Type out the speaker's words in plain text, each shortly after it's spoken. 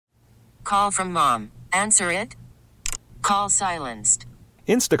call from mom. Answer it. Call silenced.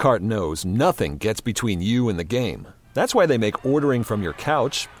 Instacart knows nothing gets between you and the game. That's why they make ordering from your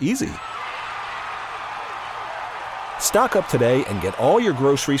couch easy. Stock up today and get all your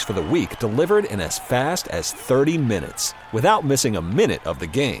groceries for the week delivered in as fast as 30 minutes without missing a minute of the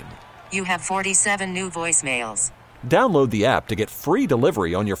game. You have 47 new voicemails. Download the app to get free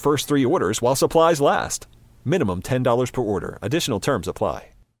delivery on your first 3 orders while supplies last. Minimum $10 per order. Additional terms apply.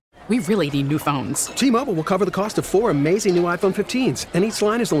 We really need new phones. T-Mobile will cover the cost of 4 amazing new iPhone 15s, and each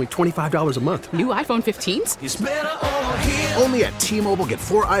line is only $25 a month. New iPhone 15s? It's better over here. Only at T-Mobile, get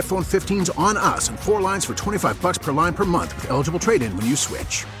 4 iPhone 15s on us and 4 lines for $25 per line per month with eligible trade-in when you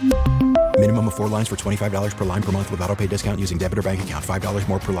switch. Minimum of 4 lines for $25 per line per month with autopay discount using debit or bank account. $5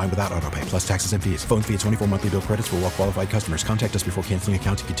 more per line without autopay, plus taxes and fees. Phone fee at 24 monthly bill credits for well-qualified customers. Contact us before canceling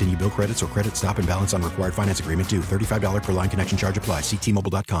account to continue bill credits or credit stop and balance on required finance agreement due. $35 per line connection charge applies. See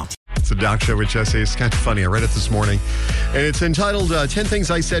T-Mobile.com. It's the Doc Show with Jesse. It's kind of funny. I read it this morning. And it's entitled 10 Things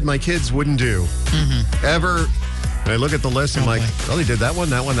I Said My Kids Wouldn't Do. Ever. And I look at the list and I'm like, oh, they did that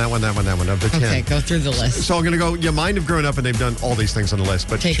one of the 10. Okay, go through the list. So I'm going to go, mine have grown up and they've done all these things on the list.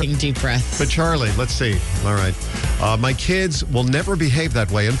 But Taking deep breaths. But Charlie, let's see. All right. My kids will never behave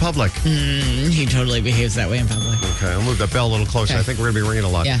that way in public. He totally behaves that way in public. Okay, I'll move that bell a little closer. Okay. I think we're going to be ringing a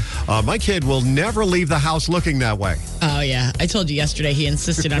lot. Yeah. My kid will never leave the house looking that way. Oh, yeah. I told you yesterday he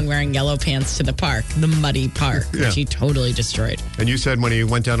insisted on wearing yellow pants to the park, the muddy park, which he totally destroyed. And you said when he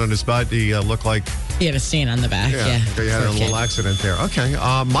went down on his butt, he looked like... He had a stain on the back, yeah. Okay, you had a little accident there. Okay.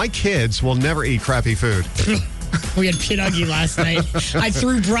 My kids will never eat crappy food. We had pinuggy last night. I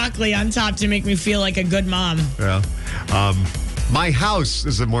threw broccoli on top to make me feel like a good mom. Yeah. My house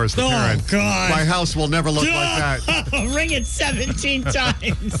is the Morris the parent. Oh, God. My house will never look like that. Ring it 17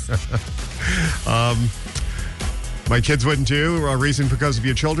 times. My kids wouldn't do. A reason because of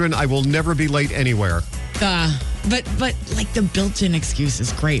your children. I will never be late anywhere. But like the built-in excuse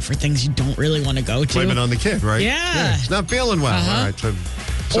is great for things you don't really want to go to. Blame it on the kid, right? Yeah. He's not feeling well. All right. So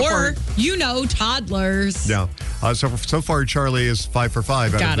or, far, toddlers. Yeah. So far, Charlie is 5 for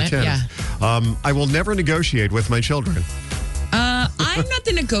 5 out of the 10. Yeah. I will never negotiate with my children. I'm not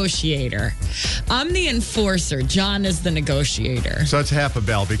the negotiator. I'm the enforcer. John is the negotiator. So that's half a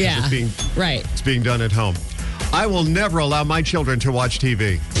bell because it's being done at home. I will never allow my children to watch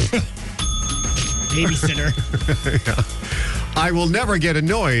TV. Babysitter. Yeah. I will never get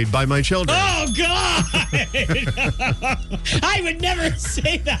annoyed by my children. Oh, God! I would never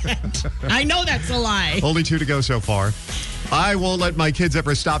say that. I know that's a lie. Only 2 to go so far. I won't let my kids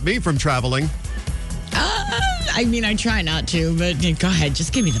ever stop me from traveling. I try not to, but go ahead.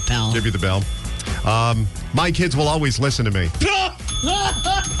 Just give me the bell. Give you the bell. My kids will always listen to me.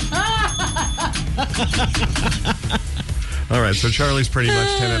 All right, so Charlie's pretty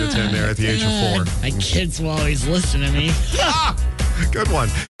much 10 out of 10 there at the age of 4. My kids will always listen to me. Good one.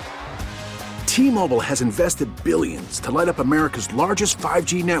 T-Mobile has invested billions to light up America's largest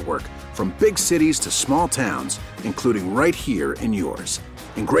 5G network, from big cities to small towns, including right here in yours.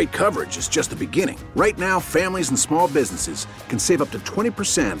 And great coverage is just the beginning. Right now, families and small businesses can save up to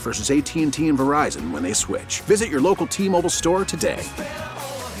 20% versus AT&T and Verizon when they switch. Visit your local T-Mobile store today.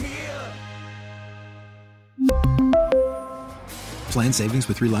 Plan savings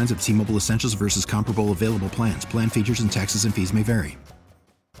with 3 lines of T-Mobile Essentials versus comparable available plans. Plan features and taxes and fees may vary.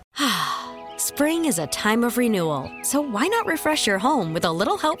 Spring is a time of renewal, so why not refresh your home with a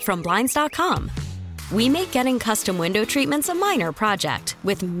little help from Blinds.com? We make getting custom window treatments a minor project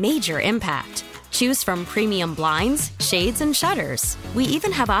with major impact. Choose from premium blinds, shades, and shutters. We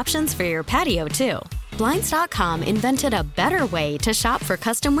even have options for your patio, too. Blinds.com invented a better way to shop for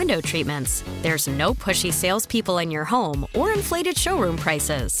custom window treatments. There's no pushy salespeople in your home or inflated showroom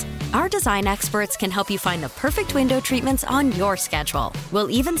prices. Our design experts can help you find the perfect window treatments on your schedule. We'll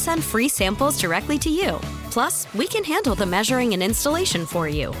even send free samples directly to you. Plus, we can handle the measuring and installation for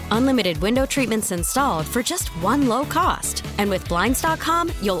you. Unlimited window treatments installed for just one low cost. And with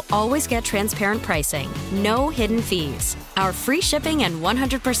Blinds.com, you'll always get transparent pricing. No hidden fees. Our free shipping and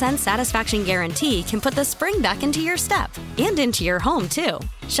 100% satisfaction guarantee can put the spring back into your step and into your home, too.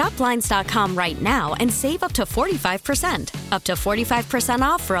 Shop Blinds.com right now and save up to 45%. Up to 45%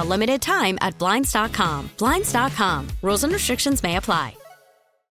 off for a limited time at Blinds.com. Blinds.com. Rules and restrictions may apply.